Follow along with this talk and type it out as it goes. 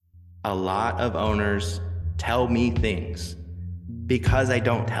A lot of owners tell me things because I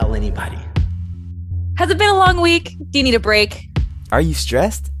don't tell anybody. Has it been a long week? Do you need a break? Are you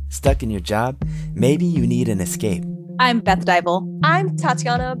stressed? Stuck in your job? Maybe you need an escape. I'm Beth Dival. I'm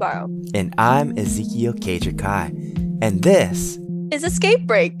Tatiana Barrow. And I'm Ezekiel Kajer-Kai. And this is Escape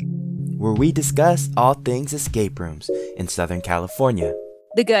Break, where we discuss all things escape rooms in Southern California.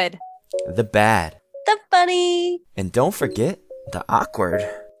 The good, the bad, the funny, and don't forget the awkward.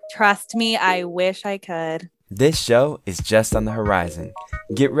 Trust me, I wish I could. This show is just on the horizon.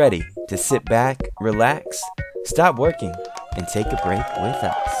 Get ready to sit back, relax, stop working, and take a break with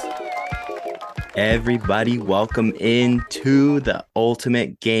us. Everybody, welcome into the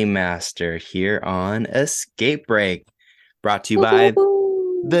Ultimate Game Master here on Escape Break, brought to you by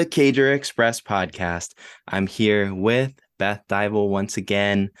the Cager Express podcast. I'm here with Beth Dival once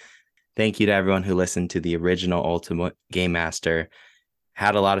again. Thank you to everyone who listened to the original Ultimate Game Master.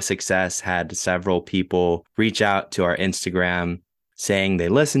 Had a lot of success, had several people reach out to our Instagram saying they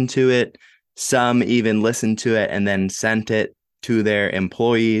listened to it. Some even listened to it and then sent it to their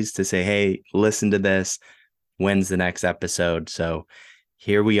employees to say, hey, listen to this. When's the next episode? So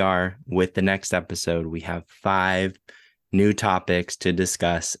here we are with the next episode. We have 5 new topics to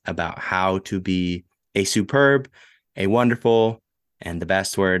discuss about how to be a superb, a wonderful, and the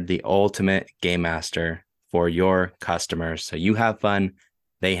best word, the ultimate game master for your customers. So you have fun,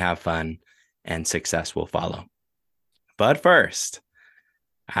 they have fun, and success will follow. But first,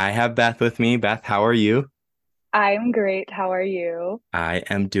 I have Beth with me. Beth, how are you? I'm great. How are you? I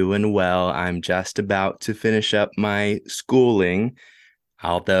am doing well. I'm just about to finish up my schooling,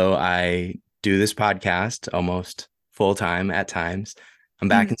 although I do this podcast almost full time at times. I'm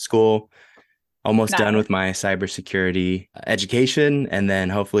back in school, almost done with my cybersecurity education, and then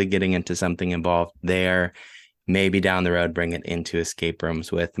hopefully getting into something involved there. Maybe down the road, bring it into escape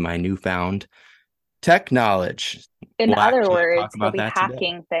rooms with my newfound tech knowledge. In other words, we'll be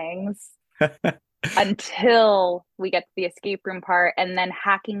hacking things until we get to the escape room part, and then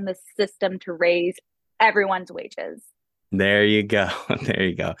hacking the system to raise everyone's wages. There you go. There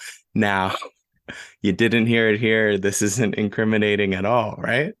you go. Now, you didn't hear it here. This isn't incriminating at all,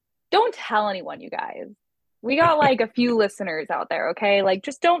 right? Don't tell anyone, you guys. We got like a few listeners out there, okay? Like,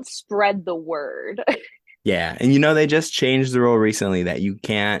 just don't spread the word. Yeah. And they just changed the rule recently that you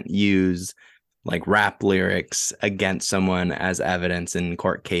can't use like rap lyrics against someone as evidence in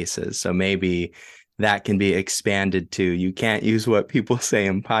court cases. So maybe that can be expanded to you can't use what people say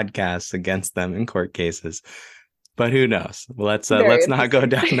in podcasts against them in court cases. But who knows? Let's not go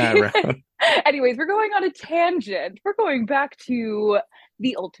down that road. Anyways, we're going on a tangent. We're going back to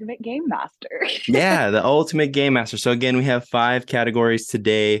the Ultimate Game Master. Yeah, the Ultimate Game Master. So again, we have 5 categories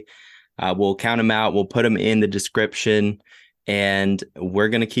today. We'll count them out. We'll put them in the description, and we're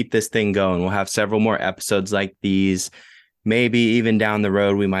going to keep this thing going. We'll have several more episodes like these. Maybe even down the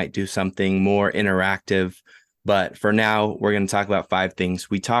road, we might do something more interactive. But for now, we're going to talk about 5 things.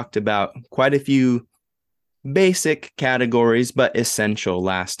 We talked about quite a few basic categories, but essential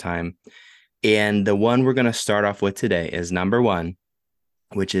last time. And the one we're going to start off with today is number 1,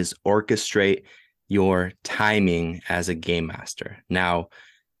 which is orchestrate your timing as a game master. Now,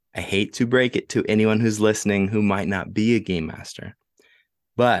 I hate to break it to anyone who's listening who might not be a game master,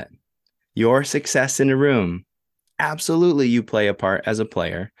 but your success in a room, absolutely you play a part as a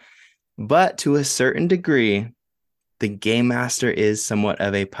player, but to a certain degree, the game master is somewhat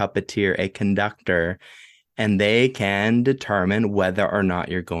of a puppeteer, a conductor, and they can determine whether or not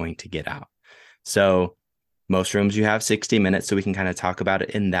you're going to get out. So most rooms you have 60 minutes, so we can kind of talk about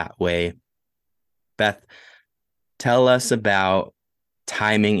it in that way. Beth, tell us about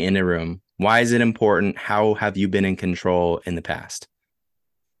timing in a room. Why is it important? How have you been in control in the past?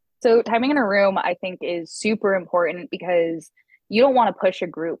 So timing in a room, I think, is super important because you don't want to push a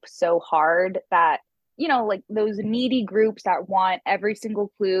group so hard that, like those needy groups that want every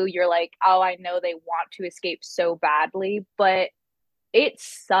single clue, you're like, oh, I know they want to escape so badly, but it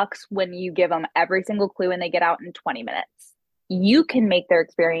sucks when you give them every single clue and they get out in 20 minutes. You can make their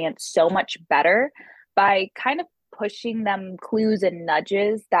experience so much better by kind of pushing them clues and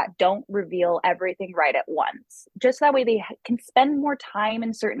nudges that don't reveal everything right at once. Just that way they can spend more time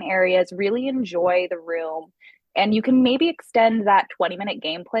in certain areas, really enjoy the room, and you can maybe extend that 20-minute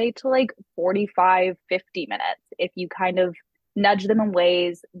gameplay to like 45, 50 minutes if you kind of nudge them in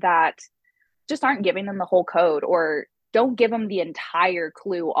ways that just aren't giving them the whole code, or don't give them the entire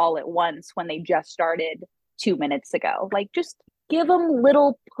clue all at once when they just started 2 minutes ago. Like, just give them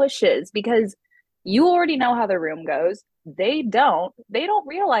little pushes, because you already know how the room goes. They don't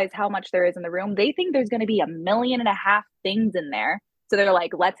realize how much there is in the room. They think there's going to be 1.5 million things in there. So they're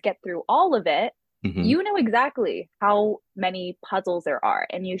like, let's get through all of it. Mhm. You know exactly how many puzzles there are,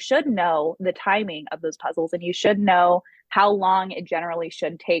 and you should know the timing of those puzzles, and you should know how long it generally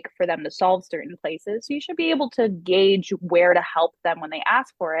should take for them to solve certain places. So you should be able to gauge where to help them when they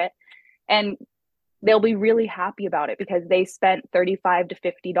ask for it. And they'll be really happy about it because they spent $35 to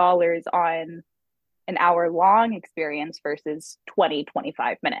 $50 on an hour long experience versus 20,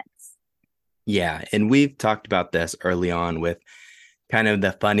 25 minutes. Yeah. And we've talked about this early on with kind of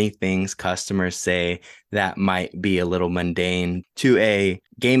the funny things customers say that might be a little mundane to a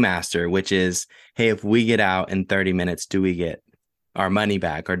game master, which is, hey, if we get out in 30 minutes, do we get our money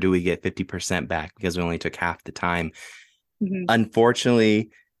back or do we get 50% back because we only took half the time? Mm-hmm. Unfortunately,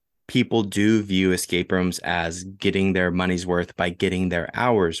 people do view escape rooms as getting their money's worth by getting their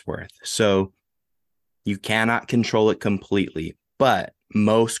hours worth. So you cannot control it completely, but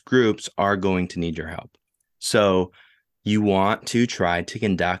most groups are going to need your help. So you want to try to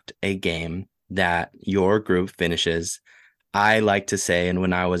conduct a game that your group finishes. I like to say, and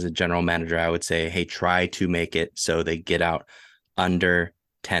when I was a general manager, I would say, hey, try to make it so they get out under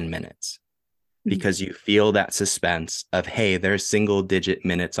 10 minutes. Because you feel that suspense of, hey, there's single digit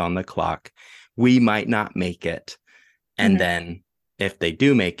minutes on the clock. We might not make it. And then if they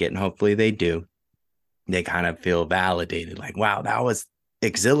do make it, and hopefully they do, they kind of feel validated. Like, wow, that was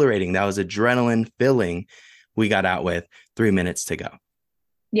exhilarating. That was adrenaline filling. We got out with 3 minutes to go.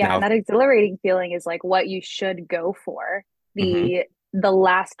 Yeah, Now, and that exhilarating feeling is like what you should go for. The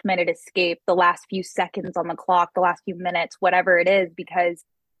last minute escape, the last few seconds on the clock, the last few minutes, whatever it is, because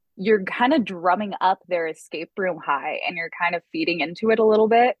you're kind of drumming up their escape room high and you're kind of feeding into it a little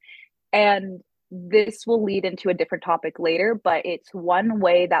bit. And this will lead into a different topic later, but it's one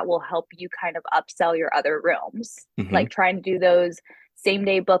way that will help you kind of upsell your other rooms. Like trying to do those same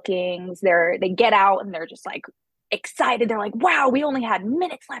day bookings. They get out and they're just like excited. They're like, wow, we only had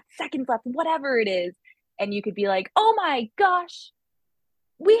minutes left, seconds left, whatever it is. And you could be like, oh my gosh,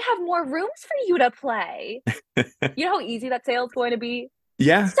 we have more rooms for you to play. You know how easy that sale is going to be?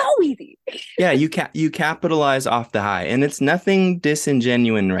 Yeah. So easy. Yeah, you capitalize off the high, and it's nothing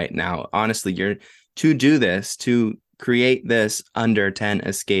disingenuine right now. Honestly, you're to do this, to create this under 10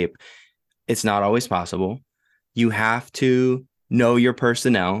 escape. It's not always possible. You have to know your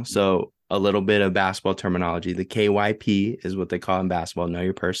personnel. So a little bit of basketball terminology, the KYP is what they call in basketball, know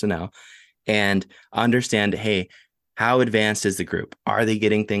your personnel, and understand, hey, how advanced is the group? Are they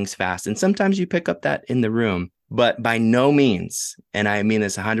getting things fast? And sometimes you pick up that in the room. But by no means, and I mean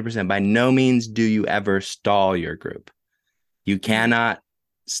this 100%, by no means do you ever stall your group. You cannot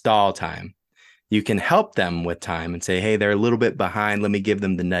stall time. You can help them with time and say, hey, they're a little bit behind. Let me give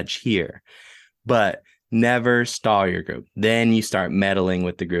them the nudge here. But never stall your group. Then you start meddling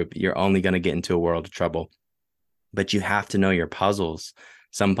with the group. You're only going to get into a world of trouble. But you have to know your puzzles.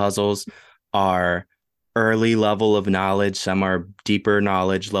 Some puzzles are early level of knowledge. Some are deeper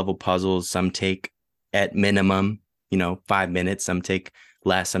knowledge level puzzles. Some take at minimum, 5 minutes, some take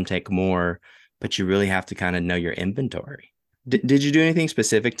less, some take more, but you really have to kind of know your inventory. Did you do anything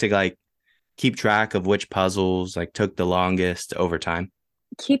specific to like keep track of which puzzles like took the longest over time?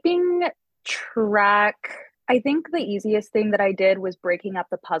 Keeping track, I think the easiest thing that I did was breaking up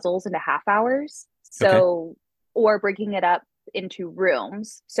the puzzles into half hours. So, or breaking it up into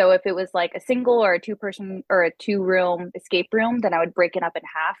rooms. So if it was like a single or a 2-person or a 2-room escape room, then I would break it up in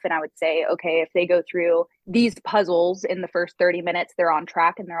half and I would say, okay, if they go through these puzzles in the first 30 minutes, they're on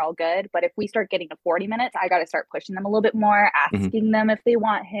track and they're all good. But if we start getting to 40 minutes, I got to start pushing them a little bit more, asking them if they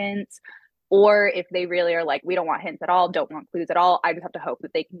want hints, or if they really are like, we don't want hints at all, don't want clues at all. I just have to hope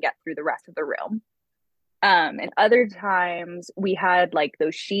that they can get through the rest of the room. And other times we had like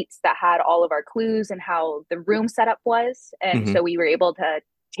those sheets that had all of our clues and how the room setup was. And so we were able to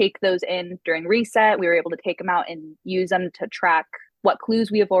take those in during reset. We were able to take them out and use them to track what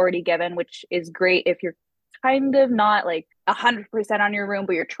clues we have already given, which is great if you're kind of not like 100% on your room,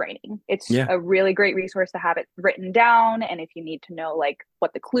 but you're training. It's a really great resource to have it written down. And if you need to know like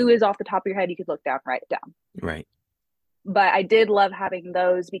what the clue is off the top of your head, you could look down, write it down. Right. But I did love having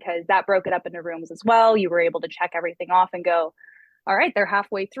those because that broke it up into rooms as well. You were able to check everything off and go, all right, they're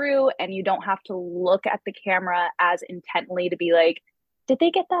halfway through. And you don't have to look at the camera as intently to be like, did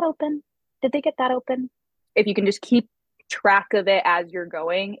they get that open? Did they get that open? If you can just keep track of it as you're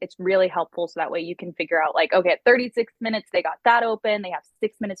going, it's really helpful. So that way you can figure out like, okay, at 36 minutes, they got that open. They have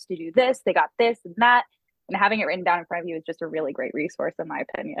 6 minutes to do this. They got this and that. And having it written down in front of you is just a really great resource, in my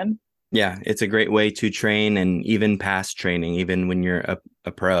opinion. Yeah, it's a great way to train, and even past training, even when you're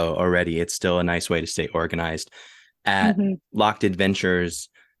a pro already, it's still a nice way to stay organized. At Locked Adventures,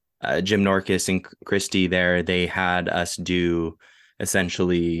 Jim Norkus and Christy there, they had us do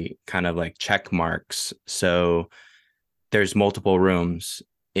essentially kind of like check marks. So there's multiple rooms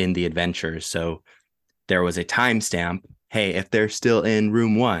in the adventure. So there was a timestamp. Hey, if they're still in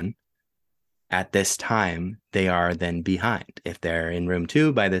room 1 at this time, they are then behind. If they're in room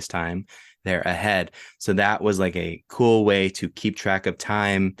 2 by this time, they're ahead. So that was like a cool way to keep track of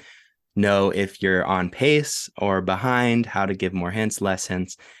time, know if you're on pace or behind, how to give more hints, less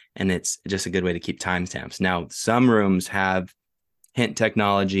hints. And it's just a good way to keep timestamps. Now, some rooms have hint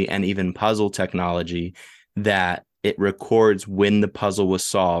technology and even puzzle technology that it records when the puzzle was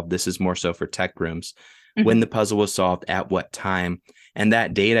solved. This is more so for tech rooms, when the puzzle was solved at what time. And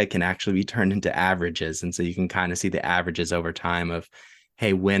that data can actually be turned into averages. And so you can kind of see the averages over time of,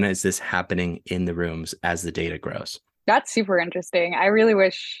 hey, when is this happening in the rooms as the data grows? That's super interesting. I really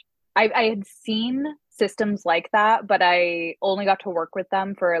wish I had seen systems like that, but I only got to work with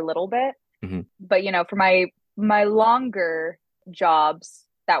them for a little bit. But, for my longer jobs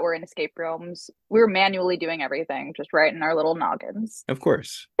that were in escape rooms, we were manually doing everything, just right in our little noggins. Of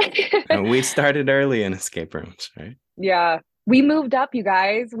course. And we started early in escape rooms, right? Yeah. We moved up, you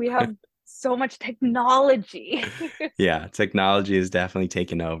guys. We have so much technology. Yeah, technology is definitely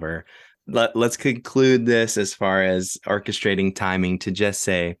taken over. Let's conclude this as far as orchestrating timing to just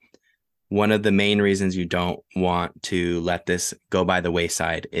say one of the main reasons you don't want to let this go by the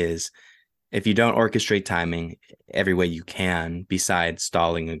wayside is if you don't orchestrate timing every way you can, besides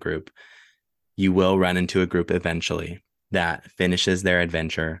stalling a group, you will run into a group eventually that finishes their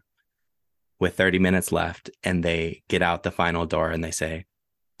adventure with 30 minutes left, and they get out the final door and they say,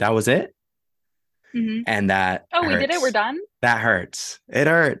 that was it? And that hurts. We did it? We're done? That hurts. It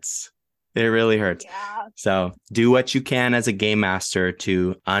hurts. It really hurts. Yeah. So do what you can as a game master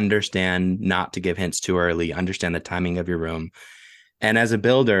to understand not to give hints too early, understand the timing of your room. And as a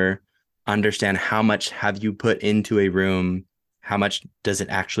builder, understand how much have you put into a room, how much does it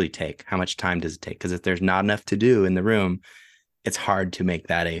actually take? How much time does it take? Because if there's not enough to do in the room, it's hard to make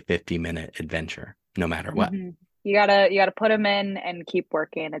that a 50-minute adventure, no matter what. You gotta put them in and keep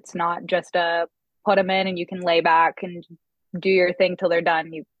working. It's not just a put them in and you can lay back and do your thing till they're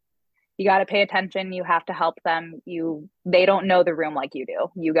done. You got to pay attention. You have to help them. They don't know the room like you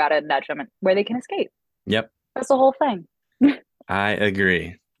do. You got to nudge them where they can escape. Yep. That's the whole thing. I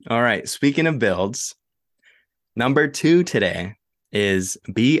agree. All right. Speaking of builds, number 2 today is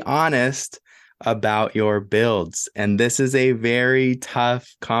be honest about your builds. And this is a very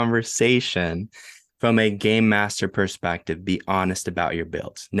tough conversation from a game master perspective. Be honest about your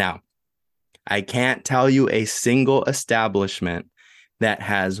builds. Now, I can't tell you a single establishment that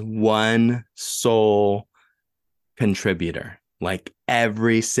has one sole contributor. Like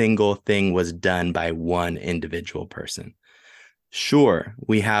every single thing was done by one individual person. Sure,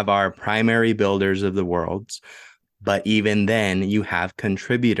 we have our primary builders of the worlds, but even then you have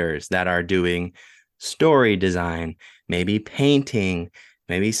contributors that are doing story design, maybe painting,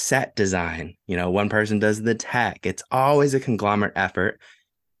 maybe set design. One person does the tech. It's always a conglomerate effort.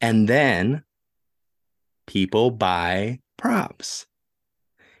 And then people buy props.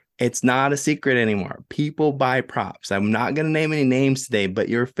 It's not a secret anymore. People buy props. I'm not going to name any names today, but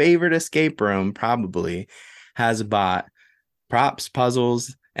your favorite escape room probably has bought props,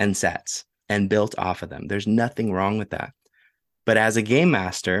 puzzles, and sets and built off of them. There's nothing wrong with that. But as a game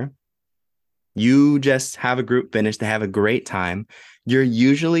master, you just have a group finish. They have a great time. You're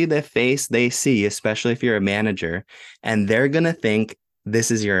usually the face they see, especially if you're a manager, and they're going to think this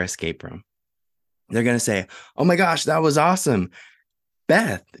is your escape room. They're going to say, oh my gosh, that was awesome.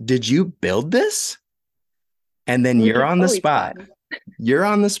 Beth, did you build this? And then you're on the spot. You're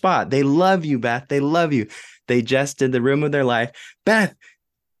on the spot. They love you, Beth. They love you. They just did the room of their life. Beth,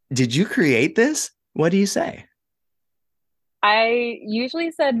 did you create this? What do you say? I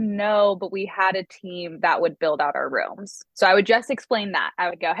usually said no, but we had a team that would build out our rooms. So I would just explain that. I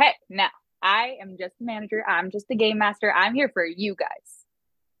would go, hey, no, I am just the manager. I'm just the game master. I'm here for you guys.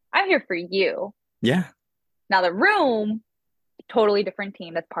 I'm here for you. Yeah. Now the room, totally different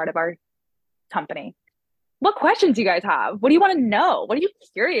team that's part of our company. What questions do you guys have? What do you want to know? What are you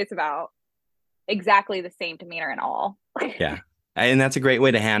curious about? Exactly the same demeanor and all. Yeah. And that's a great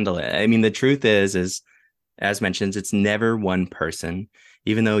way to handle it. I mean, the truth is as mentioned, it's never one person.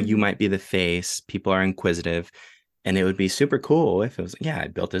 Even though you might be the face, people are inquisitive. And it would be super cool if it was, I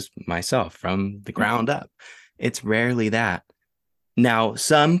built this myself from the ground up. It's rarely that. Now,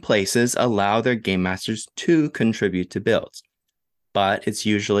 some places allow their game masters to contribute to builds, but it's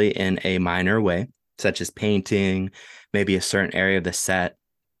usually in a minor way, such as painting, maybe a certain area of the set.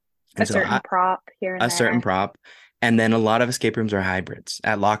 And a certain prop here and there. A certain prop. And then a lot of escape rooms are hybrids.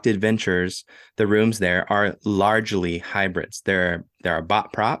 At Locked Adventures, the rooms there are largely hybrids. There are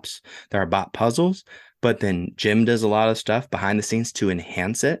bot props, there are bot puzzles, but then Jim does a lot of stuff behind the scenes to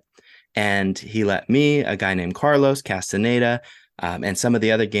enhance it. And he let me, a guy named Carlos Castaneda, and some of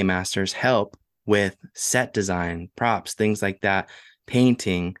the other game masters help with set design, props, things like that,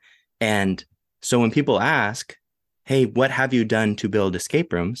 painting. And so when people ask, hey, what have you done to build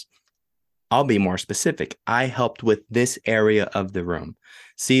escape rooms? I'll be more specific. I helped with this area of the room.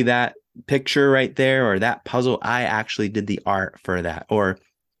 See that picture right there or that puzzle? I actually did the art for that. Or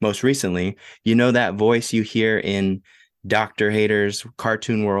most recently, that voice you hear in Dr. Hater's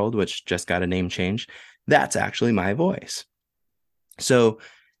Cartoon World, which just got a name change. That's actually my voice. So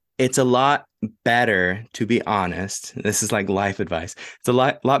it's a lot better to be honest. This is like life advice. It's a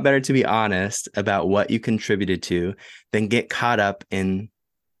lot better to be honest about what you contributed to than get caught up in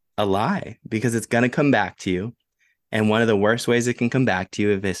a lie, because it's going to come back to you. And one of the worst ways it can come back to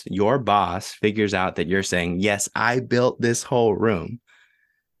you if your boss figures out that you're saying, yes, I built this whole room.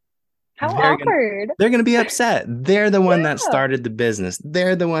 How awkward. They're going to be upset. They're the one that Yeah. started the business.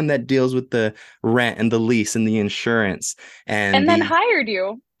 They're the one that deals with the rent and the lease and the insurance And then hired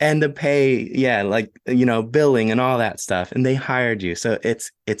you. and the pay. Yeah. Like, billing and all that stuff. And they hired you. So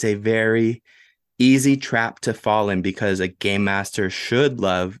it's a very easy trap to fall in, because a game master should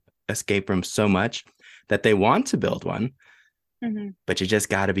love escape rooms so much that they want to build one. Mm-hmm. But you just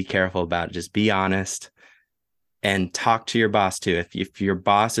got to be careful about it. Just be honest and talk to your boss too. If your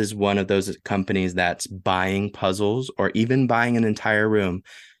boss is one of those companies that's buying puzzles or even buying an entire room,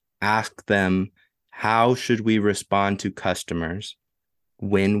 ask them, how should we respond to customers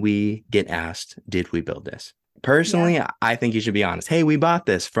when we get asked, did we build this? Personally, I think you should be honest. Hey, we bought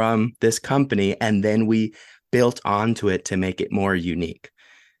this from this company and then we built onto it to make it more unique.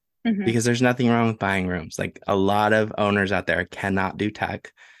 Mm-hmm. Because there's nothing wrong with buying rooms. Like, a lot of owners out there cannot do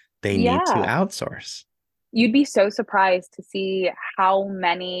tech. They need to outsource. You'd be so surprised to see how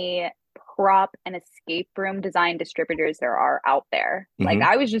many prop and escape room design distributors there are out there. Mm-hmm. Like,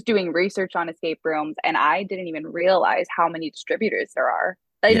 I was just doing research on escape rooms and I didn't even realize how many distributors there are.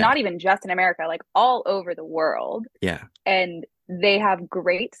 Like, not even just in America, like all over the world. Yeah. And they have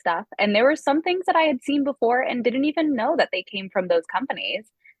great stuff. And there were some things that I had seen before and didn't even know that they came from those companies.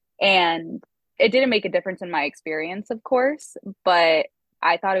 And it didn't make a difference in my experience, of course, but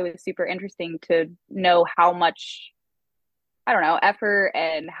I thought it was super interesting to know how much, I don't know, effort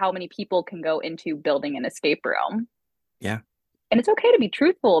and how many people can go into building an escape room. Yeah. And it's okay to be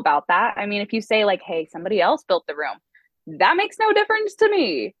truthful about that. I mean, if you say like, hey, somebody else built the room, that makes no difference to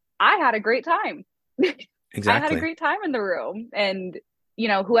me. I had a great time. Exactly. I had a great time in the room. And,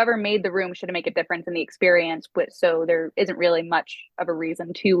 whoever made the room should make a difference in the experience. But so there isn't really much of a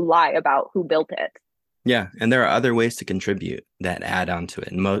reason to lie about who built it. Yeah. And there are other ways to contribute that add on to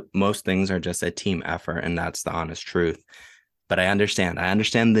it. And most things are just a team effort. And that's the honest truth. But I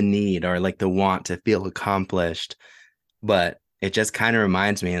understand the need or like the want to feel accomplished. But it just kind of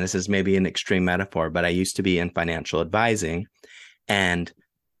reminds me, and this is maybe an extreme metaphor, but I used to be in financial advising and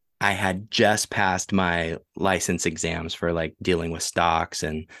I had just passed my license exams for like dealing with stocks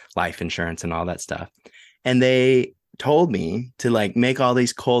and life insurance and all that stuff. And they told me to like make all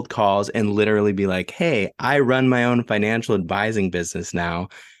these cold calls and literally be like, hey, I run my own financial advising business now,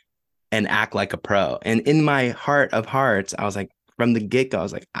 and act like a pro. And in my heart of hearts, I was like, from the get-go, I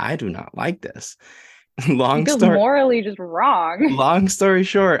was like, I do not like this. Morally just wrong. Long story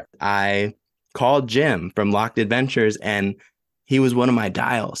short, I called Jim from Locked Adventures and he was one of my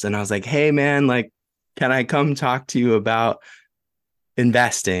dials. And I was like, hey man, like, can I come talk to you about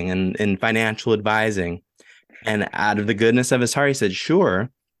investing and financial advising? And out of the goodness of his heart, he said, sure.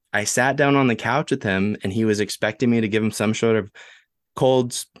 I sat down on the couch with him and he was expecting me to give him some sort of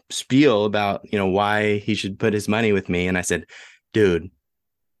cold spiel about, why he should put his money with me. And I said, dude,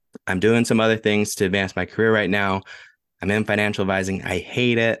 I'm doing some other things to advance my career right now. I'm in financial advising. I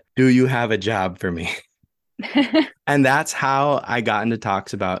hate it. Do you have a job for me? And that's how I got into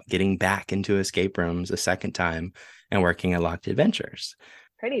talks about getting back into escape rooms a second time and working at Locked Adventures.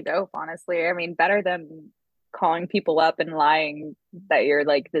 Pretty dope, honestly. I mean, better than calling people up and lying that you're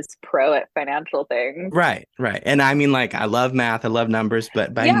like this pro at financial things. Right. And I mean, like, I love math, I love numbers,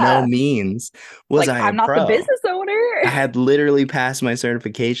 but by no means was like, I I'm not pro. the business owner. I had literally passed my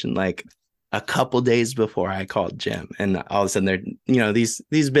certification like a couple days before I called Jim, and all of a sudden they're,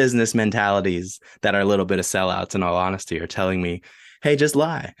 these business mentalities that are a little bit of sellouts, in all honesty, are telling me, hey, just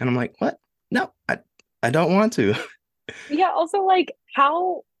lie. And I'm like, what? No, I don't want to. Yeah. Also, like,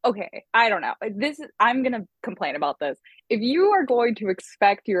 okay, I don't know. I'm going to complain about this. If you are going to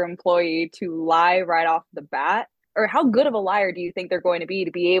expect your employee to lie right off the bat, or how good of a liar do you think they're going to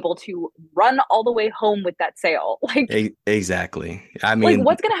be able to run all the way home with that sale? Like, Exactly. I like mean,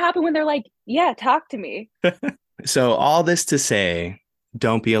 what's going to happen when they're like, yeah, talk to me. so all this to say,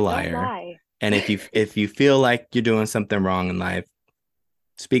 don't be a Don't liar. lie. And if you feel like you're doing something wrong in life,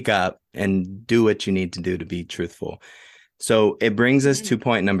 speak up and do what you need to do to be truthful. So it brings us to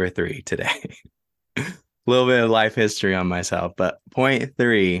point number 3 today. A little bit of life history on myself, but point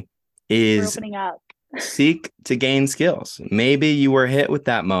 3 We're is opening up. seek to gain skills. Maybe you were hit with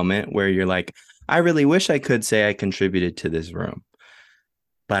that moment where you're like, I really wish I could say I contributed to this room,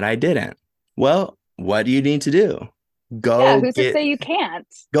 but I didn't. Well, what do you need to do? Yeah, who's to say you can't?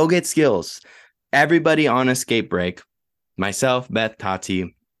 Go get skills. Everybody on Escape Break, myself, Beth,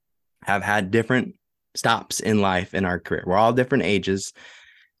 Tati, have had different stops in life in our career. We're all different ages,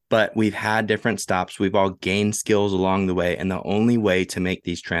 but we've had different stops. We've all gained skills along the way. And the only way to make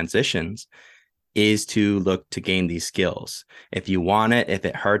these transitions is to look to gain these skills. If you want it, if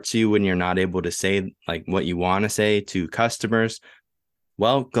it hurts you when you're not able to say like what you want to say to customers,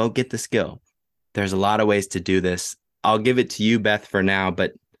 well, go get the skill. There's a lot of ways to do this. I'll give it to you, Beth, for now,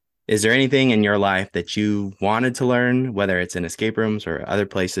 but is there anything in your life that you wanted to learn, whether it's in escape rooms or other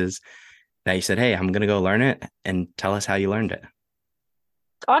places, that you said, hey, I'm going to go learn it, and tell us how you learned it?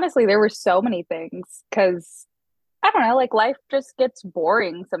 Honestly, there were so many things because I don't know, like life just gets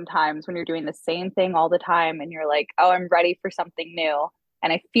boring sometimes when you're doing the same thing all the time and you're like, oh, I'm ready for something new.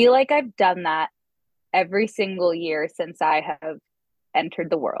 And I feel like I've done that every single year since I have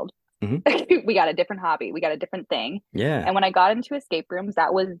entered the world. Mm-hmm. We got a different hobby, we got a different thing. Yeah. And when I got into escape rooms,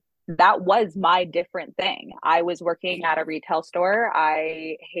 that was my different thing. I was working at a retail store.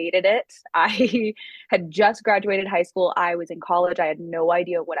 I hated it. I had just graduated high school. I was in college. I had no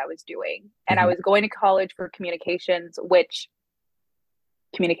idea what I was doing. And I was going to college for communications, which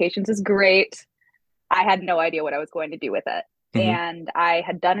communications is great. I had no idea what I was going to do with it. And I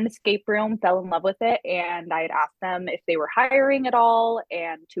had done an escape room, fell in love with it. And I had asked them if they were hiring at all.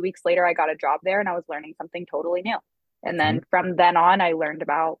 And 2 weeks later, I got a job there and I was learning something totally new. And then from then on, I learned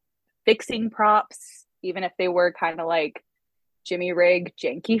about fixing props, even if they were kind of like Jimmy Rig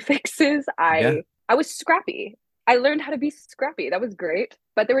janky fixes. I was scrappy. I learned how to be scrappy. That was great.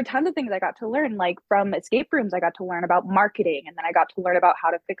 But there were tons of things I got to learn, like from escape rooms. I got to learn about marketing, and then I got to learn about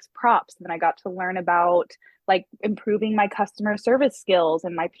how to fix props, and then I got to learn about like improving my customer service skills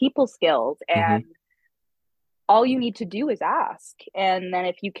and my people skills. And all you need to do is ask. And then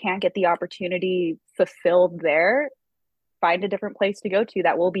if you can't get the opportunity fulfilled there, find a different place to go to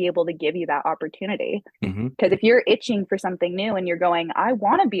that will be able to give you that opportunity. Because if you're itching for something new and you're going, I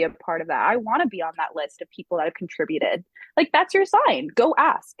want to be a part of that, I want to be on that list of people that have contributed, like that's your sign. Go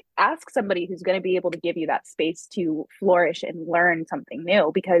ask somebody who's going to be able to give you that space to flourish and learn something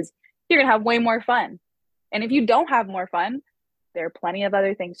new, because you're going to have way more fun. And if you don't have more fun, there are plenty of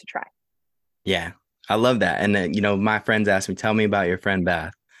other things to try. Yeah, I love that. And you know, my friends ask me, tell me about your friend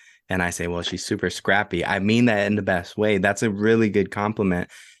Beth. And I say, well, she's super scrappy. I mean that in the best way. That's a really good compliment.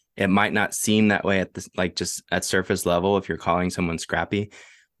 It might not seem that way at this, like just at surface level, if you're calling someone scrappy,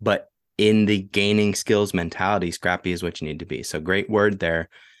 but in the gaining skills mentality, scrappy is what you need to be. So great word there.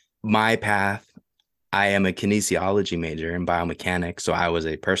 My path, I am a kinesiology major in biomechanics. So I was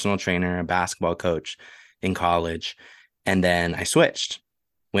a personal trainer, a basketball coach in college. And then I switched,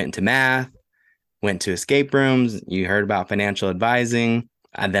 went into math, went to escape rooms. You heard about financial advising.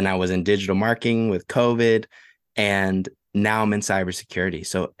 And then I was in digital marketing with COVID, and now I'm in cybersecurity.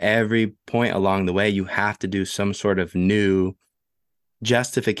 So every point along the way, you have to do some sort of new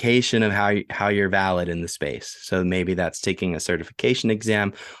justification of how you're valid in the space. So maybe that's taking a certification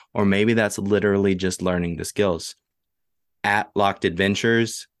exam, or maybe that's literally just learning the skills. At Locked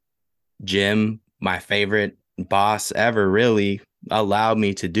Adventures, Jim, my favorite boss ever, really allowed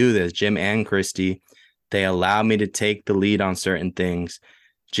me to do this. Jim and Christy, they allowed me to take the lead on certain things.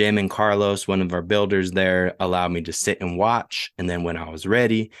 Jim and Carlos, one of our builders there, allowed me to sit and watch. And then when I was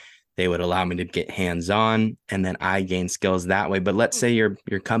ready, they would allow me to get hands-on, and then I gained skills that way. But let's say your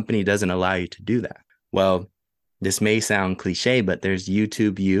company doesn't allow you to do that. Well, this may sound cliche, but there's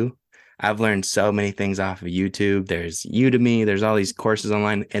YouTube U. I've learned so many things off of YouTube. There's Udemy, there's all these courses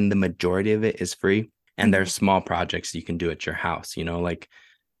online, and the majority of it is free. And there's small projects you can do at your house. You know, like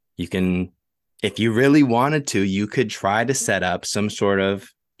you can, if you really wanted to, you could try to set up some sort of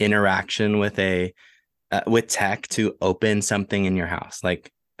interaction with with tech to open something in your house,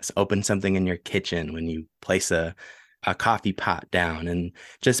 like open something in your kitchen when you place a coffee pot down, and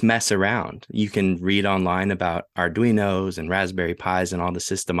just mess around. You can read online about Arduinos and Raspberry Pis and all the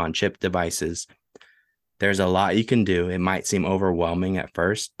system on chip devices. There's a lot you can do. It might seem overwhelming at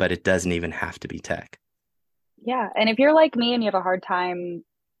first, but it doesn't even have to be tech. Yeah. And if you're like me and you have a hard time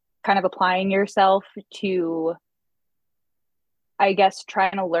kind of applying yourself to, I guess,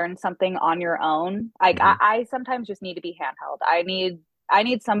 trying to learn something on your own, like Mhm. I sometimes just need to be handheld. I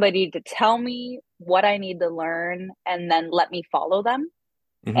need somebody to tell me what I need to learn and then let me follow them.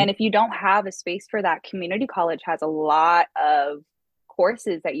 And Mhm. if you don't have a space for that, community college has a lot of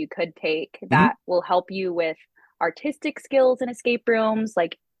courses that you could take Mhm. that will help you with artistic skills in escape rooms.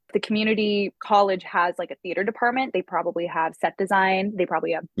 Like the community college has like a theater department. They probably have set design. They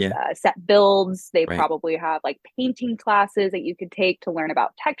probably have Yeah. set builds. They Right. probably have like painting classes that you could take to learn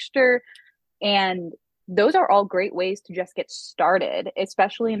about texture. And those are all great ways to just get started,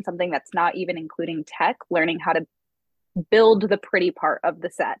 especially in something that's not even including tech, learning how to build the pretty part of the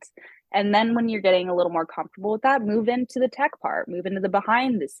set. And then when you're getting a little more comfortable with that, move into the tech part, move into the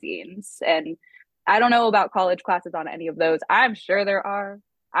behind the scenes. And I don't know about college classes on any of those. I'm sure there are.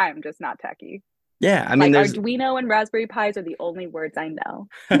 I'm just not techie. Yeah. I mean, Like there's, Arduino and Raspberry Pis are the only words I know.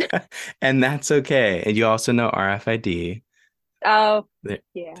 and that's okay. And you also know RFID. Oh, There,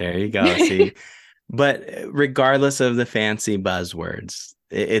 yeah. there you go. See, but regardless of the fancy buzzwords,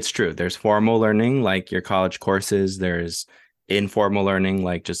 it's true. There's formal learning, like your college courses. There's informal learning,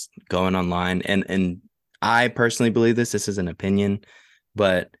 like just going online. And I personally believe this. This is an opinion,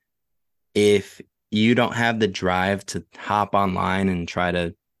 but if you don't have the drive to hop online and try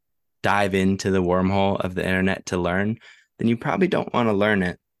to dive into the wormhole of the internet to learn, then you probably don't want to learn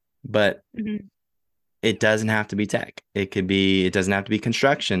it. But Mhm. it doesn't have to be tech. It doesn't have to be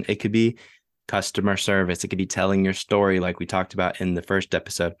construction. It could be customer service. It could be telling your story, like we talked about in the first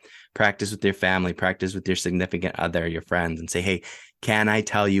episode. Practice with your family, practice with your significant other, your friends, and say, hey, can I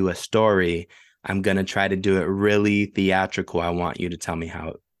tell you a story? I'm going to try to do it really theatrical. I want you to tell me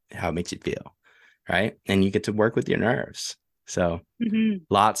how it makes you feel. Right. And you get to work with your nerves. So Mhm.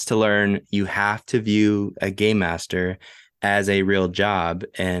 lots to learn. You have to view a game master as a real job.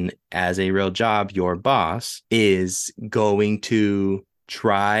 And as a real job, your boss is going to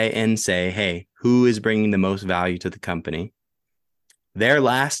try and say, hey, who is bringing the most value to the company? They're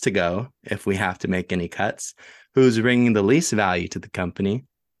last to go if we have to make any cuts. Who's bringing the least value to the company?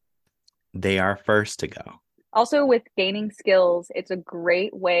 They are first to go. Also, with gaining skills, it's a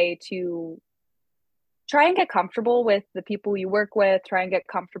great way to try and get comfortable with the people you work with, try and get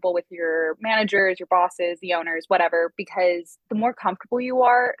comfortable with your managers, your bosses, the owners, whatever, because the more comfortable you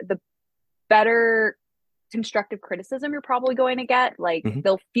are, the better constructive criticism you're probably going to get. Like Mhm.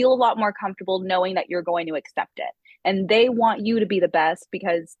 they'll feel a lot more comfortable knowing that you're going to accept it. And they want you to be the best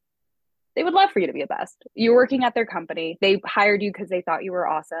because they would love for you to be the best. You're working at their company. They hired you because they thought you were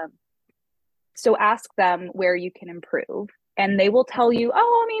awesome. So ask them where you can improve. And they will tell you,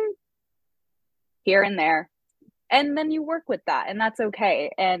 oh, I mean, here and there. And then you work with that, and that's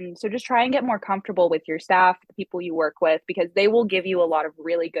okay. And so just try and get more comfortable with your staff, the people you work with, because they will give you a lot of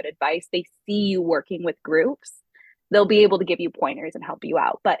really good advice. They see you working with groups, they'll be able to give you pointers and help you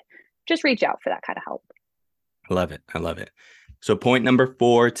out. But just reach out for that kind of help. I love it. I love it. So point number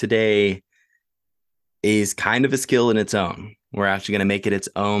 4 today is kind of a skill in its own. We're actually going to make it its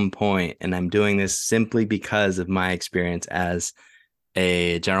own point. And I'm doing this simply because of my experience as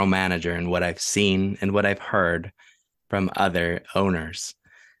a general manager and what I've seen and what I've heard from other owners.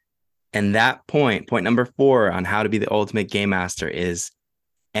 And that point number 4 on how to be the ultimate game master is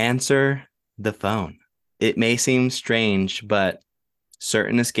answer the phone. It may seem strange, but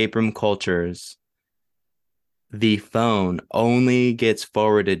certain escape room cultures, the phone only gets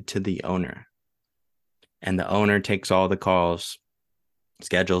forwarded to the owner. And the owner takes all the calls,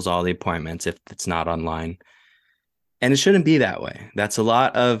 schedules all the appointments if it's not online. And it shouldn't be that way. That's a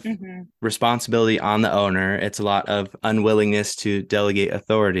lot of responsibility on the owner. It's a lot of unwillingness to delegate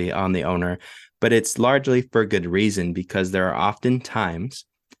authority on the owner, but it's largely for good reason because there are often times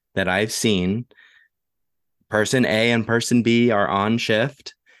that I've seen person A and person B are on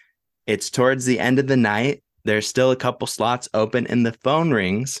shift. It's towards the end of the night. There's still a couple slots open and the phone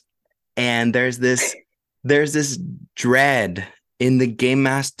rings. And there's this dread in the game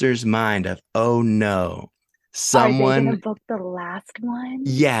master's mind of, oh no, Are they going to someone, book the last one?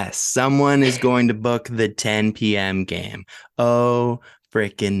 yes, someone is going to book the 10 p.m. game. Oh,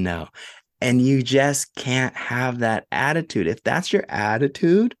 freaking no. And you just can't have that attitude. If that's your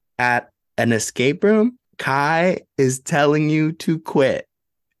attitude at an escape room, Kai is telling you to quit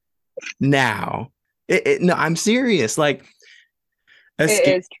now. No, I'm serious. Like, It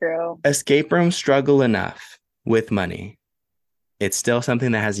is true. escape rooms struggle enough with money. It's still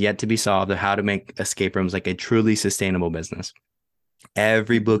something that has yet to be solved of how to make escape rooms like a truly sustainable business.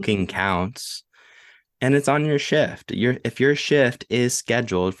 Every booking counts and it's on your shift. If your shift is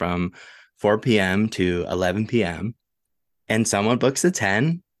scheduled from 4 p.m. to 11 p.m. and someone books a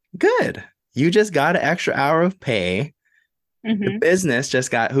 10, good. You just got an extra hour of pay. The business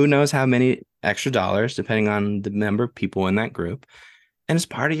just got who knows how many extra dollars, depending on the number of people in that group. And it's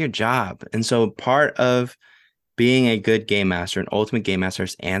part of your job. And so part of being a good game master, an ultimate game master,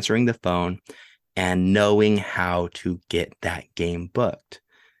 is answering the phone and knowing how to get that game booked.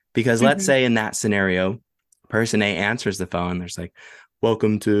 Because let's say in that scenario, person A answers the phone. There's like,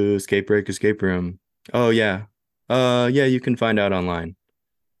 welcome to Escape Break Escape Room. Oh, yeah. Yeah, you can find out online.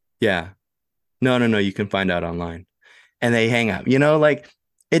 Yeah. No, you can find out online. And they hang up. Like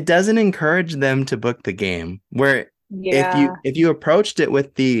it doesn't encourage them to book the game. Where if you approached it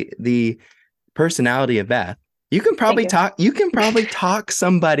with the personality of Beth, you can probably talk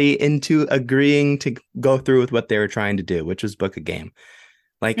somebody into agreeing to go through with what they were trying to do, which was book a game.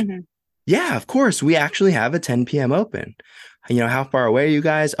 Like, yeah, of course, we actually have a 10 p.m. open. How far away are you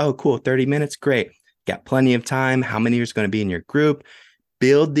guys? Oh, cool. 30 minutes. Great. Got plenty of time. How many is going to be in your group?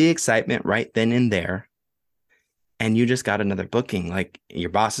 Build the excitement right then and there. And you just got another booking. Like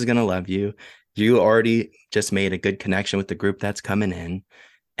your boss is going to love you. You already just made a good connection with the group that's coming in,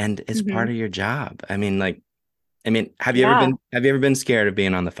 and it's part of your job. Have you ever been scared of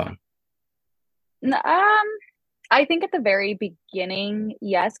being on the phone? I think at the very beginning,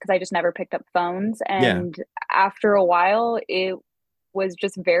 yes, because I just never picked up phones. And after a while, it was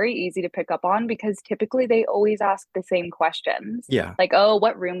just very easy to pick up on because typically they always ask the same questions. Yeah. Like, oh,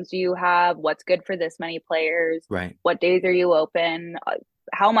 what rooms do you have? What's good for this many players? Right. What days are you open?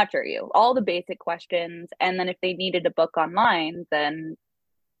 How much are you? All the basic questions. And then if they needed to book online, then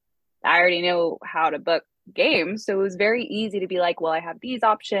I already know how to book games. So it was very easy to be like, well, I have these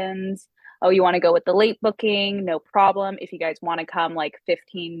options. Oh, you want to go with the late booking? No problem. If you guys want to come like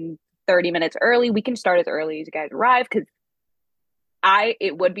 15, 30 minutes early, we can start as early as you guys arrive because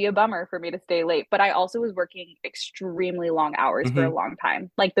it would be a bummer for me to stay late, but I also was working extremely long hours for a long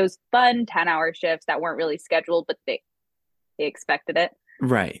time. Like those fun 10-hour shifts that weren't really scheduled, but they expected it.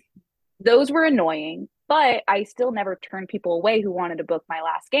 Right. Those were annoying, but I still never turned people away who wanted to book my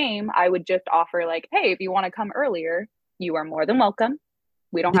last game. I would just offer like, hey, if you want to come earlier, you are more than welcome.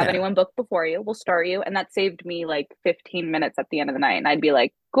 We don't have anyone booked before you. We'll start you. And that saved me like 15 minutes at the end of the night. And I'd be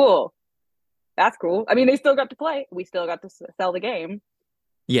like, cool. That's cool. I mean, they still got to play. We still got to sell the game.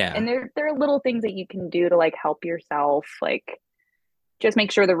 Yeah. And there are little things that you can do to like help yourself. Like just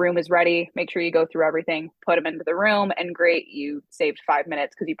make sure the room is ready. Make sure you go through everything, put them into the room, and great, you saved 5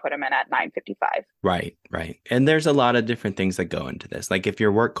 minutes because you put them in at 9:55. Right. And there's a lot of different things that go into this. Like if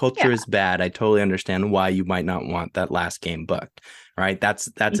your work culture is bad, I totally understand why you might not want that last game booked. Right. That's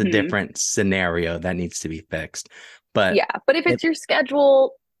a different scenario that needs to be fixed. But if it's your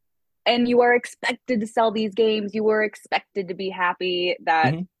schedule and you are expected to sell these games, you were expected to be happy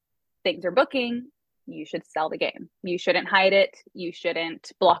that things are booking, you should sell the game. You shouldn't hide it. You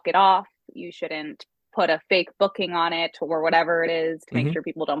shouldn't block it off. You shouldn't put a fake booking on it or whatever it is to make sure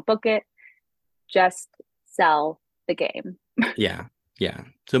people don't book it. Just sell the game. Yeah.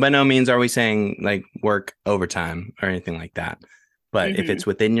 So by no means are we saying like work overtime or anything like that. But if it's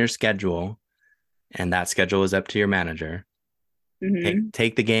within your schedule and that schedule is up to your manager,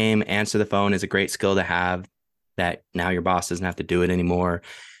 take the game, answer the phone is a great skill to have that now your boss doesn't have to do it anymore.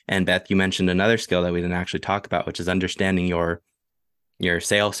 And Beth, you mentioned another skill that we didn't actually talk about, which is understanding your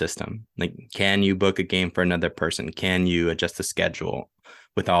sales system. Like, can you book a game for another person? Can you adjust the schedule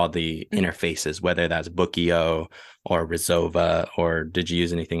with all the interfaces, whether that's Bookio or Rezova, or did you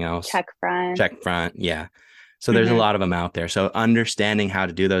use anything else? Checkfront. Yeah. So there's a lot of them out there. So understanding how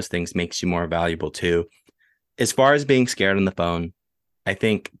to do those things makes you more valuable too. As far as being scared on the phone, I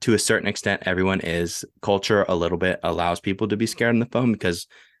think to a certain extent, everyone is. Culture a little bit allows people to be scared on the phone because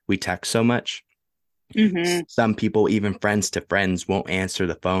we text so much. Some people, even friends to friends, won't answer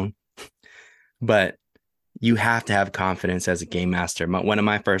the phone. But you have to have confidence as a game master. One of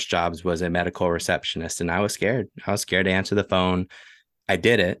my first jobs was a medical receptionist, and I was scared. I was scared to answer the phone. I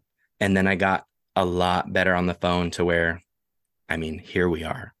did it. And then I got a lot better on the phone to where, I mean, here we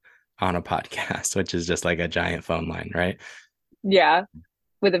are on a podcast, which is just like a giant phone line, right? Yeah,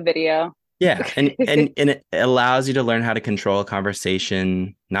 with a video. Yeah, and it allows you to learn how to control a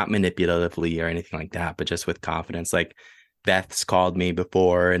conversation, not manipulatively or anything like that, but just with confidence. Like Beth's called me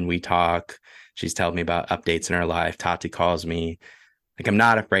before and we talk. She's telling me about updates in her life. Tati calls me. Like, I'm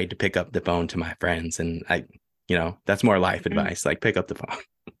not afraid to pick up the phone to my friends. And that's more life advice. Like, pick up the phone.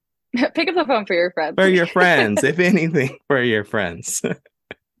 Pick up the phone for your friends. For your friends, if anything, for your friends.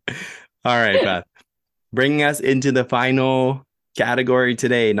 All right, Beth. Bringing us into the final category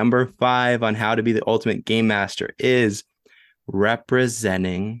today, number 5 on how to be the ultimate game master is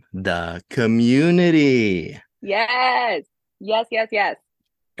representing the community. Yes. Yes, yes, yes.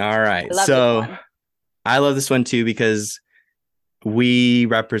 All right. I love So this one. I love this one too because we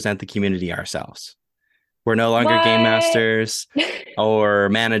represent the community ourselves. We're no longer game What? masters or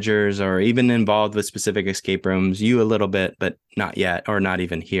managers or even involved with specific escape rooms. You a little bit, but not yet, or not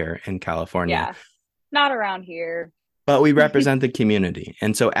even here in California. Yeah. Not around here. But we represent the community.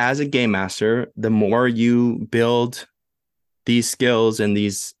 And so as a game master, the more you build these skills and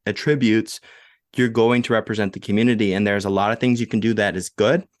these attributes, you're going to represent the community. And there's a lot of things you can do that is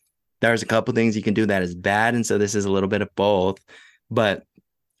good. There's a couple things you can do that is bad. And so this is a little bit of both. But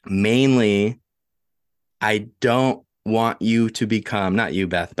mainly, I don't want you to become, not you,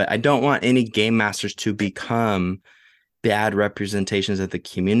 Beth, but I don't want any game masters to become bad representations of the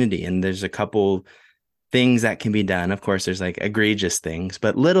community. And there's a couple things that can be done. Of course, there's like egregious things,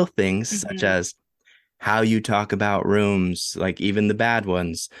 but little things such as how you talk about rooms, like even the bad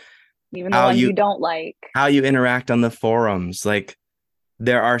ones, Even the ones you don't like. how you interact on the forums. Like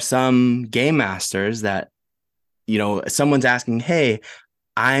there are some game masters that, someone's asking, hey,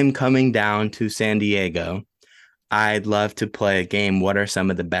 I'm coming down to San Diego. I'd love to play a game. What are some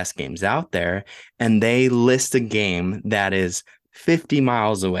of the best games out there? And they list a game that is 50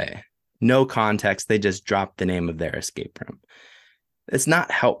 miles away. No context. They just drop the name of their escape room. It's not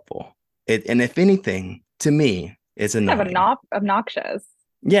helpful. And if anything, to me, it's annoying. Kind of obnoxious.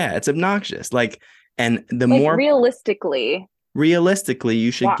 Yeah, it's obnoxious. And the like more realistically,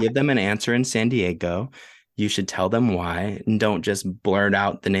 you should why? give them an answer in San Diego. You should tell them why, and don't just blurt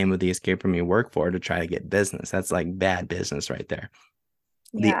out the name of the escape room you work for to try to get business. That's like bad business right there.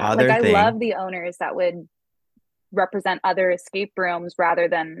 Yeah, The other thing, I love the owners that would represent other escape rooms rather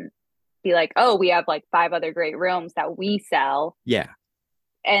than be like, oh, we have like 5 other great rooms that we sell. Yeah.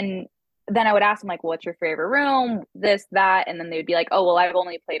 And then I would ask them like, what's your favorite room? This, that. And then they would be like, oh, well, I've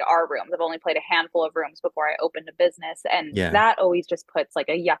only played our rooms. I've only played a handful of rooms before I opened a business. And that always just puts like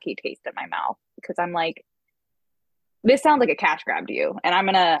a yucky taste in my mouth because I'm like, this sounds like a cash grab to you. And I'm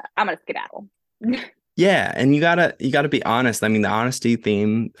gonna skedaddle. Yeah. And you gotta be honest. I mean, the honesty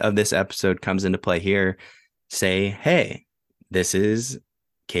theme of this episode comes into play here. Say, hey, this is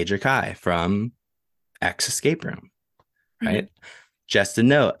Cager Kai from X escape room, right? Just a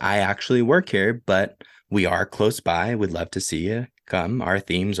note, I actually work here, but we are close by. We'd love to see you come. Our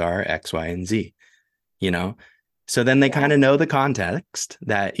themes are X, Y, and Z, So then they kind of know the context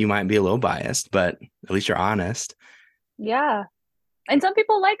that you might be a little biased, but at least you're honest. Yeah. And some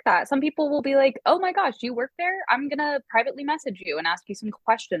people like that. Some people will be like, oh my gosh, you work there? I'm going to privately message you and ask you some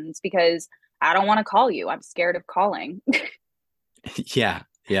questions because I don't want to call you. I'm scared of calling. Yeah.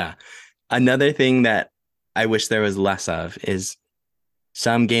 Another thing that I wish there was less of is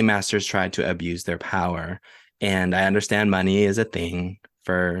some game masters try to abuse their power. And I understand money is a thing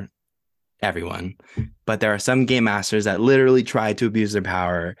for everyone, but there are some game masters that literally try to abuse their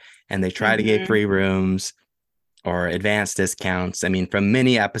power and they try to get free rooms or advanced discounts. I mean, from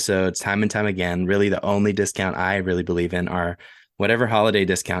many episodes, time and time again, really the only discount I really believe in are whatever holiday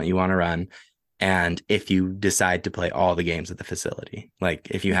discount you want to run. And if you decide to play all the games at the facility, like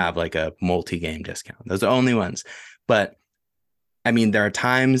if you have like a multi-game discount, those are the only ones. But I mean, there are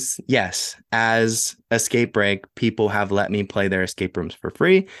times, yes, as Escape Break, people have let me play their escape rooms for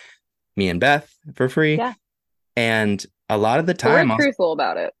free, me and Beth for free. Yeah. And a lot of the time, we're truthful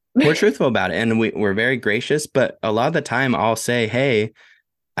about it. We're truthful about it. And we're very gracious. But a lot of the time, I'll say, hey,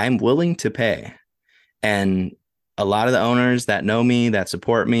 I'm willing to pay. And a lot of the owners that know me, that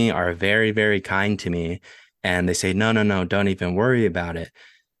support me, are very, very kind to me. And they say, no, don't even worry about it.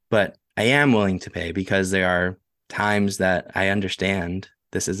 But I am willing to pay because there are times that I understand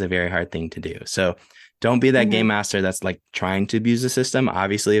this is a very hard thing to do. So don't be that game master that's like trying to abuse the system.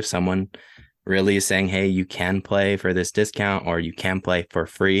 Obviously, if someone really is saying, hey, you can play for this discount or you can play for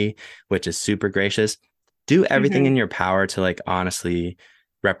free, which is super gracious, do everything in your power to like honestly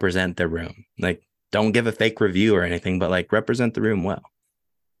represent the room. Like don't give a fake review or anything, but like represent the room well.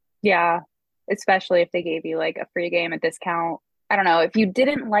 Yeah. Especially if they gave you like a free game, a discount. I don't know. If you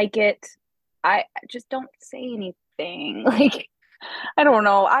didn't like it, I just don't say anything. Like, I don't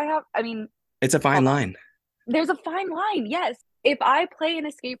know. It's a fine line. There's a fine line. Yes. If I play an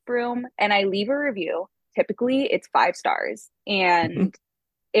escape room and I leave a review, typically it's 5 stars. And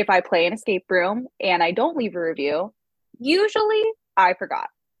if I play an escape room and I don't leave a review, usually I forgot.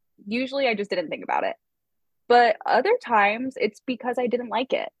 Usually I just didn't think about it. But other times it's because I didn't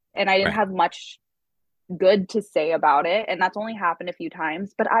like it and I didn't have much good to say about it. And that's only happened a few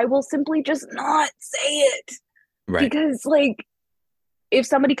times, but I will simply just not say it. Right. Because like, if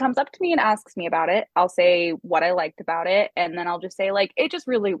somebody comes up to me and asks me about it, I'll say what I liked about it. And then I'll just say, like, it just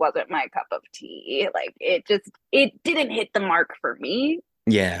really wasn't my cup of tea. Like, it didn't hit the mark for me.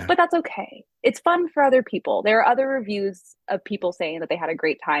 Yeah. But that's okay. It's fun for other people. There are other reviews of people saying that they had a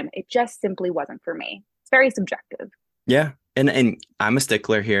great time. It just simply wasn't for me. It's very subjective. Yeah. And I'm a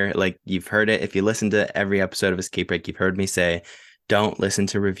stickler here. Like, you've heard it. If you listen to every episode of Escape Break, you've heard me say, don't listen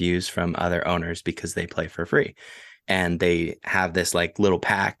to reviews from other owners because they play for free. And they have this like little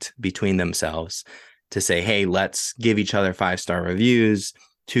pact between themselves to say, hey, let's give each other 5-star reviews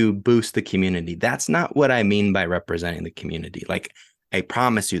to boost the community. That's not what I mean by representing the community. Like, I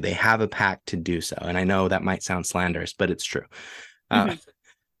promise you, they have a pact to do so. And I know that might sound slanderous, but it's true.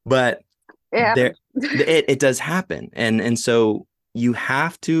 But it does happen. And so you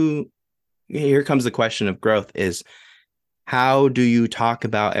have to, here comes the question of growth is, how do you talk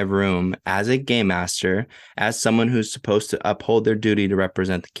about a room as a game master, as someone who's supposed to uphold their duty to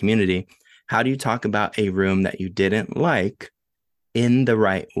represent the community? How do you talk about a room that you didn't like in the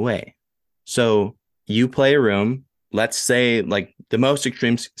right way? So you play a room, let's say like the most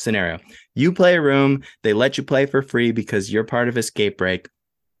extreme scenario, you play a room, they let you play for free because you're part of Escape Break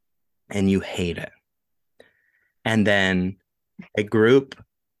and you hate it. And then a group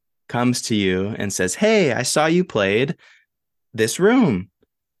comes to you and says, hey, I saw you played this room.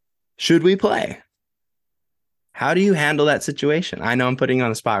 Should we play? How do you handle that situation? I know I'm putting you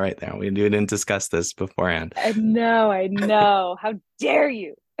on the spot right there. We didn't discuss this beforehand. I know. How dare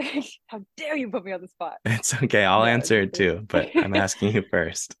you? How dare you put me on the spot? It's okay. I'll answer it too, but I'm asking you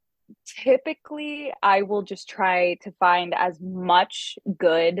first. Typically, I will just try to find as much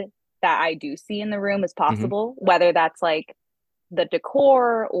good that I do see in the room as possible, whether that's like the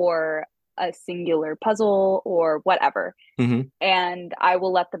decor or a singular puzzle or whatever. And I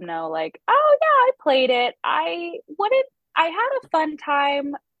will let them know like, oh yeah, I played it. I had a fun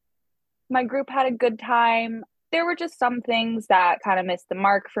time. My group had a good time. There were just some things that kind of missed the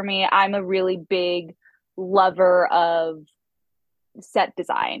mark for me. I'm a really big lover of set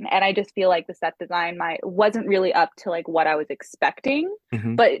design, and I just feel like the set design wasn't really up to like what I was expecting.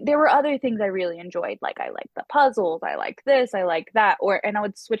 But there were other things I really enjoyed. Like I liked the puzzles, I liked this, I liked that, and I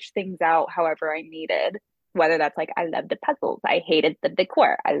would switch things out however I needed. Whether that's like I loved the puzzles, I hated the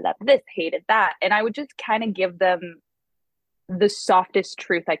decor, I loved this, hated that, and I would just kind of give them the softest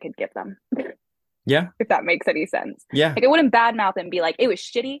truth I could give them. Yeah. If that makes any sense. Yeah. Like I wouldn't badmouth and be like, it was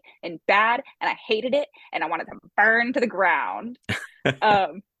shitty and bad and I hated it and I wanted to burn to the ground.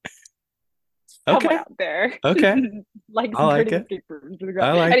 Someone out there. Okay. Like I like it. To the ground.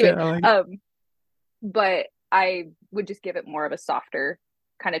 I like anyway, it. I like it. But I would just give it more of a softer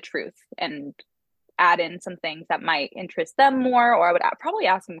kind of truth and add in some things that might interest them more, or I would probably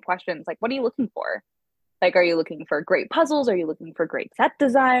ask them questions like, what are you looking for? Like, are you looking for great puzzles? Are you looking for great set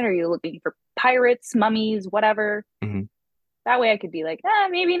design? Are you looking for pirates, mummies, whatever? That way I could be like,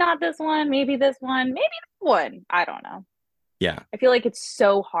 maybe not this one, maybe this one, maybe that one. I don't know. Yeah. I feel like it's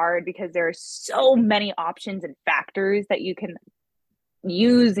so hard because there are so many options and factors that you can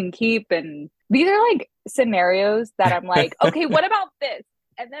use and keep. And these are like scenarios that I'm like, okay, what about this?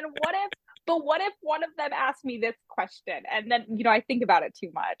 And then what if one of them asked me this question? And then, I think about it too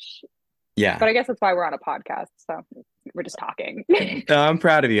much. Yeah. But I guess that's why we're on a podcast. So we're just talking. No, I'm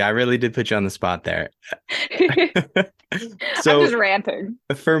proud of you. I really did put you on the spot there. So I'm just ranting.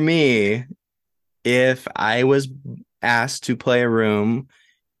 For me, if I was asked to play a room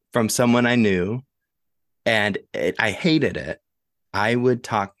from someone I knew and I hated it, I would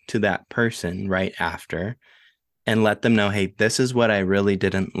talk to that person right after and let them know, hey, this is what I really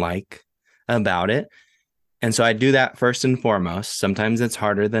didn't like about it. And so I do that first and foremost. Sometimes it's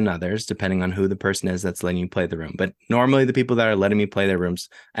harder than others, depending on who the person is that's letting you play the room. But normally the people that are letting me play their rooms,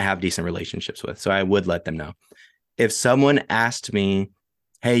 I have decent relationships with. So I would let them know. If someone asked me,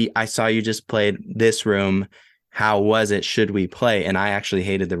 hey, I saw you just played this room, how was it? Should we play? And I actually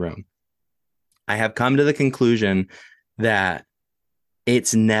hated the room. I have come to the conclusion that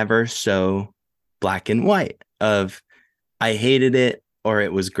it's never so black and white of I hated it or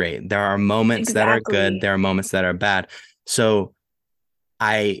it was great. There are moments that are good. There are moments that are bad. So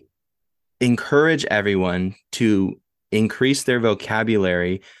I encourage everyone to increase their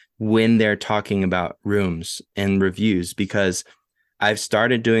vocabulary when they're talking about rooms and reviews, because I've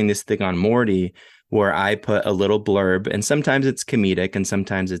started doing this thing on Morty where I put a little blurb, and sometimes it's comedic and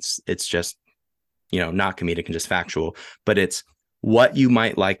sometimes it's just, not comedic and just factual, but it's what you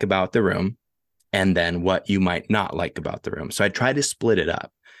might like about the room and then what you might not like about the room. So I try to split it up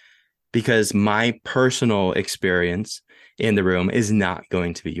because my personal experience in the room is not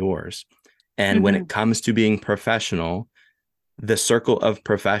going to be yours. And when it comes to being professional, the circle of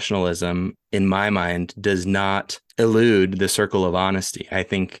professionalism, in my mind, does not elude the circle of honesty. I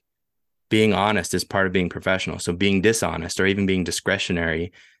think being honest is part of being professional. So being dishonest or even being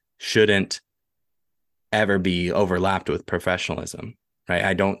discretionary shouldn't ever be overlapped with professionalism, right?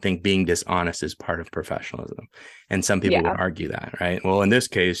 I don't think being dishonest is part of professionalism. And some people would argue that, right? Well, in this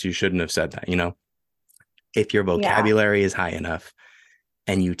case, you shouldn't have said that. If your vocabulary is high enough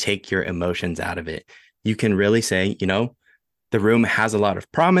and you take your emotions out of it, you can really say, the room has a lot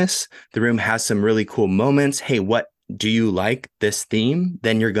of promise. The room has some really cool moments. Hey, what do you like this theme?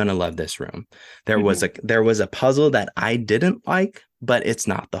 Then you're going to love this room. There was a puzzle that I didn't like, but it's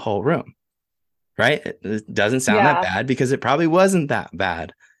not the whole room, right? It doesn't sound that bad because it probably wasn't that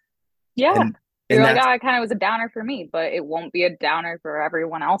bad. Yeah. And you're like, it kind of was a downer for me, but it won't be a downer for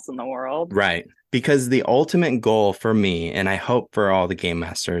everyone else in the world. Right. Because the ultimate goal for me, and I hope for all the game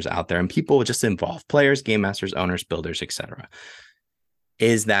masters out there and people just involved, players, game masters, owners, builders, etc.,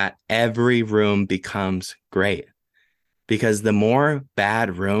 is that every room becomes great. Because the more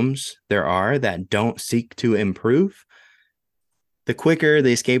bad rooms there are that don't seek to improve, the quicker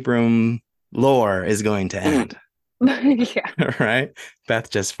the escape room lore is going to end. Yeah. Right? Beth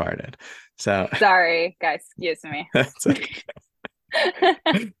just farted. So sorry, guys. Excuse me.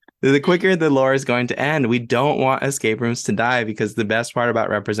 The quicker the lore is going to end. We don't want escape rooms to die, because the best part about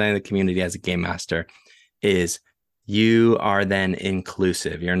representing the community as a game master is you are then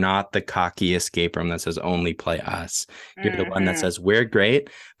inclusive. You're not the cocky escape room that says only play us. You're the one that says we're great,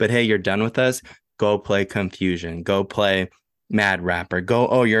 but hey, you're done with us. Go play Confusion. Go play Mad Rapper.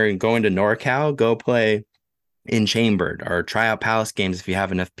 You're going to NorCal? Go play Enchambered or try out Palace Games if you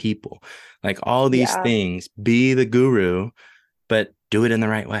have enough people. Like all these things, be the guru, but do it in the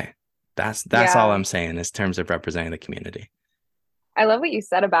right way. That's all I'm saying in terms of representing the community. I love what you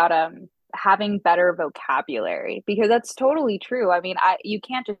said about having better vocabulary, because that's totally true. I mean, you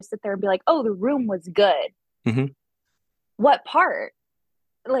can't just sit there and be like, oh, the room was good. Mm-hmm. What part?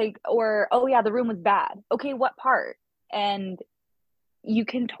 Or, oh yeah, the room was bad. Okay, what part? And you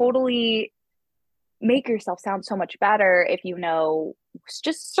can totally make yourself sound so much better if you know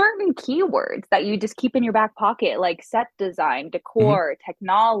just certain keywords that you just keep in your back pocket, like set design, decor,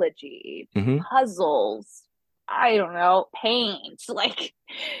 technology, puzzles, I don't know, paint.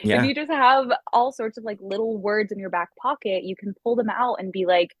 If you just have all sorts of little words in your back pocket, you can pull them out and be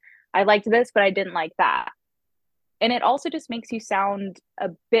like, I liked this, but I didn't like that. And it also just makes you sound a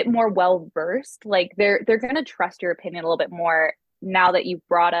bit more well-versed. They're going to trust your opinion a little bit more now that you've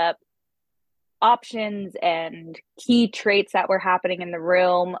brought up options and key traits that were happening in the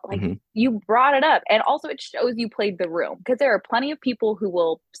room. You brought it up, and also it shows you played the room, because there are plenty of people who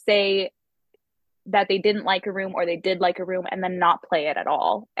will say that they didn't like a room or they did like a room and then not play it at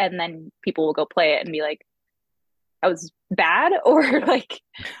all, and then people will go play it and be like, I was bad or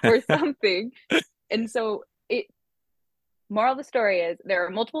or something. And so moral of the story is there are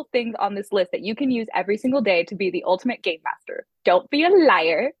multiple things on this list that you can use every single day to be the ultimate game master. Don't be a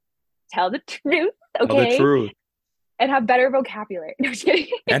liar. Tell the truth, okay? Tell the truth. And have better vocabulary. No, just kidding.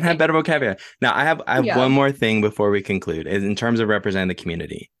 And have better vocabulary. Now, I have one more thing before we conclude, is in terms of representing the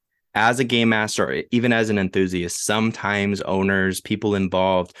community. As a game master, or even as an enthusiast, sometimes owners, people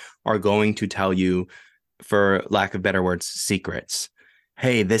involved are going to tell you, for lack of better words, secrets.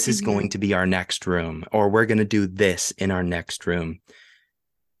 Hey, this is going to be our next room, or we're going to do this in our next room.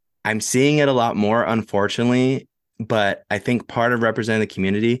 I'm seeing it a lot more, unfortunately, but I think part of representing the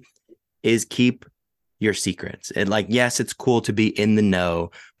community is keep your secrets. Yes, it's cool to be in the know,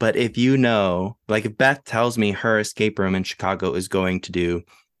 but if if Beth tells me her escape room in Chicago is going to do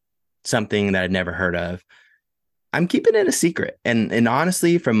something that I'd never heard of, I'm keeping it a secret. And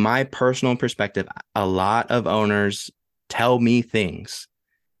honestly, from my personal perspective, a lot of owners tell me things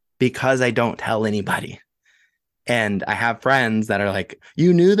because I don't tell anybody. And I have friends that are like,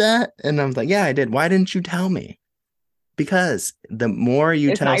 you knew that? And I was like, yeah, I did. Why didn't you tell me? Because the more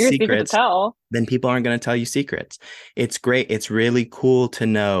you tell secrets, then people aren't going to tell you secrets. It's great. It's really cool to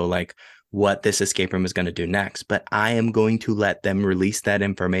know what this escape room is going to do next. But I am going to let them release that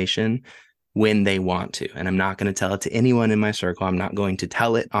information when they want to. And I'm not going to tell it to anyone in my circle. I'm not going to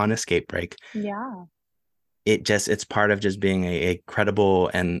tell it on Escape Break. Yeah. It's part of just being a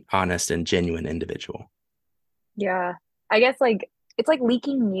credible and honest and genuine individual. Yeah. I guess it's like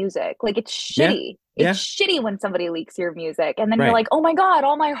leaking music. It's shitty. It's shitty when somebody leaks your music, and then you're like, oh my God,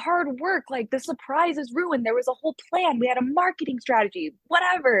 all my hard work, the surprise is ruined. There was a whole plan. We had a marketing strategy,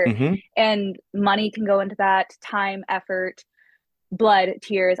 whatever. And money can go into that, time, effort, blood,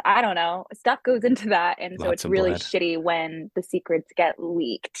 tears. I don't know. Stuff goes into that. And so it's really shitty when the secrets get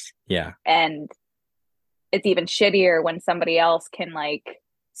leaked. Yeah. And it's even shittier when somebody else can like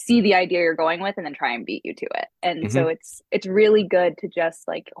see the idea you're going with and then try and beat you to it. And so it's really good to just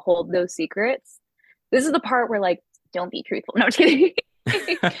like hold those secrets. This is the part where like don't be truthful. No, I'm just kidding.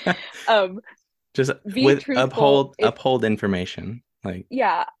 Just be with truthful. uphold information. Like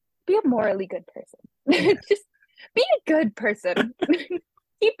Yeah, be a morally good person. Just be a good person.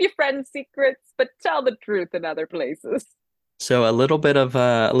 Keep your friends' secrets, but tell the truth in other places. so a little bit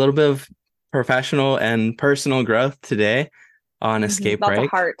of professional and personal growth today on Escape Lots Break.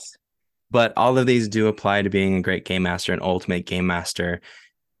 of heart. But all of these do apply to being a great game master, an ultimate game master.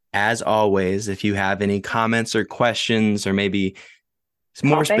 As always, if you have any comments or questions or maybe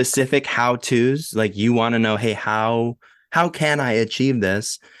more specific how-tos, like you want to know, hey, how can I achieve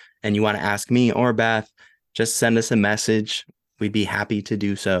this? And you want to ask me or Beth, just send us a message. We'd be happy to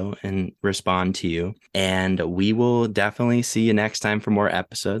do so and respond to you. And we will definitely see you next time for more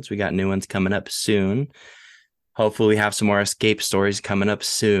episodes. We got new ones coming up soon. Hopefully we have some more escape stories coming up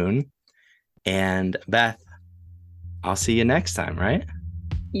soon. And Beth, I'll see you next time, right?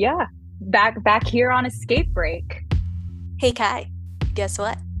 Yeah. Back here on Escape Break. Hey, Kai, guess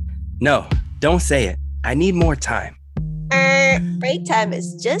what? No, don't say it. I need more time. Break time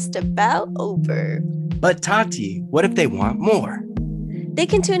is just about over. But Tati, what if they want more? They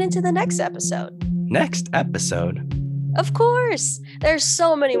can tune into the next episode. Next episode? Of course. There's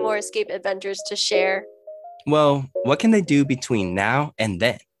so many more escape adventures to share. Well, what can they do between now and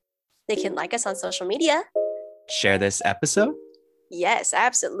then? They can like us on social media. Share this episode? Yes,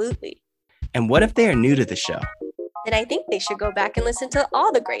 absolutely. And what if they are new to the show? Then I think they should go back and listen to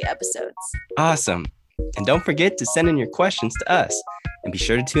all the great episodes. Awesome. And don't forget to send in your questions to us. And be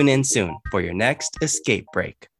sure to tune in soon for your next Escape Break.